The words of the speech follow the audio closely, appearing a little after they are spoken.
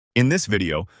In this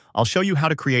video, I'll show you how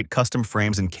to create custom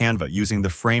frames in Canva using the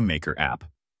Frame Maker app.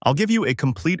 I'll give you a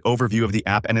complete overview of the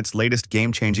app and its latest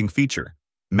game-changing feature,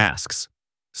 masks.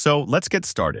 So let's get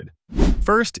started.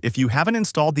 First, if you haven't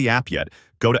installed the app yet,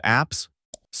 go to Apps,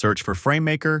 search for Frame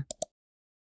Maker,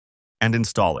 and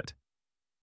install it.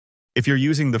 If you're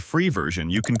using the free version,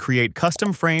 you can create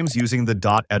custom frames using the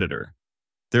Dot Editor.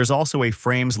 There's also a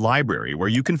Frames library where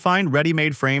you can find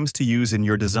ready-made frames to use in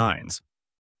your designs.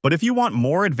 But if you want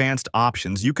more advanced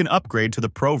options, you can upgrade to the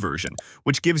Pro version,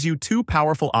 which gives you two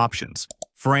powerful options,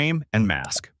 frame and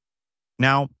mask.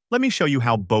 Now, let me show you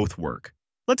how both work.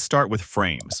 Let's start with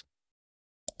frames.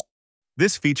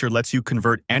 This feature lets you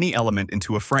convert any element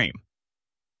into a frame.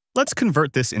 Let's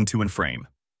convert this into a frame.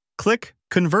 Click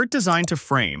Convert Design to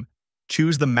Frame,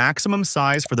 choose the maximum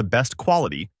size for the best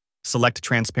quality, select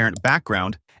transparent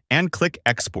background, and click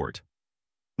Export.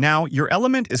 Now, your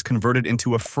element is converted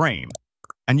into a frame,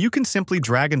 and you can simply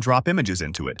drag and drop images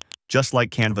into it, just like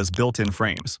Canva's built-in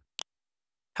frames.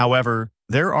 However,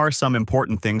 there are some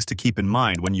important things to keep in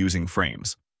mind when using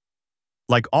frames.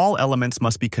 Like all elements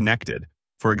must be connected.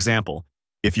 For example,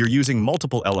 if you're using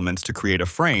multiple elements to create a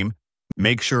frame,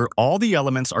 make sure all the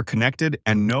elements are connected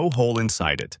and no hole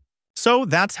inside it. So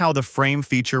that's how the frame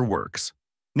feature works.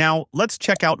 Now, let's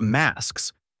check out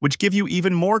masks, which give you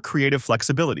even more creative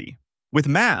flexibility. With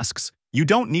masks, you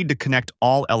don't need to connect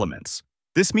all elements.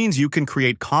 This means you can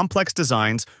create complex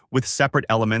designs with separate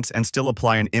elements and still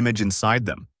apply an image inside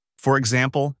them. For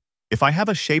example, if I have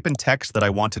a shape and text that I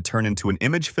want to turn into an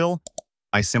image fill,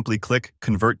 I simply click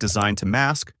Convert Design to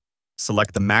Mask,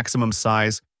 select the maximum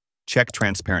size, check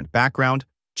Transparent Background,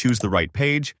 choose the right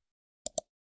page,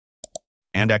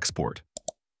 and export.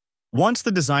 Once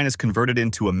the design is converted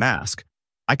into a mask,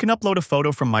 I can upload a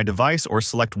photo from my device or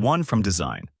select one from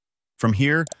Design. From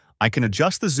here, I can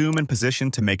adjust the zoom and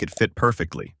position to make it fit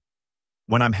perfectly.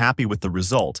 When I'm happy with the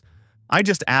result, I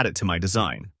just add it to my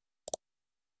design.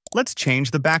 Let's change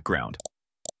the background.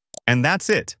 And that's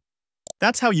it.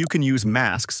 That's how you can use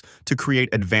masks to create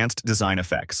advanced design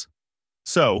effects.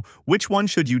 So, which one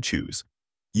should you choose?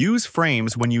 Use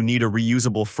frames when you need a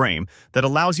reusable frame that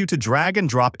allows you to drag and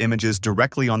drop images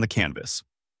directly on the canvas.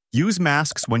 Use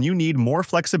masks when you need more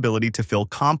flexibility to fill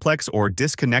complex or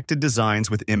disconnected designs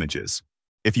with images.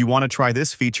 If you want to try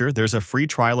this feature, there's a free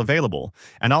trial available,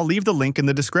 and I'll leave the link in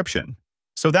the description.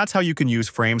 So that's how you can use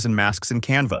frames and masks in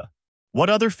Canva. What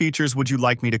other features would you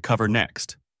like me to cover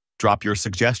next? Drop your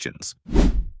suggestions.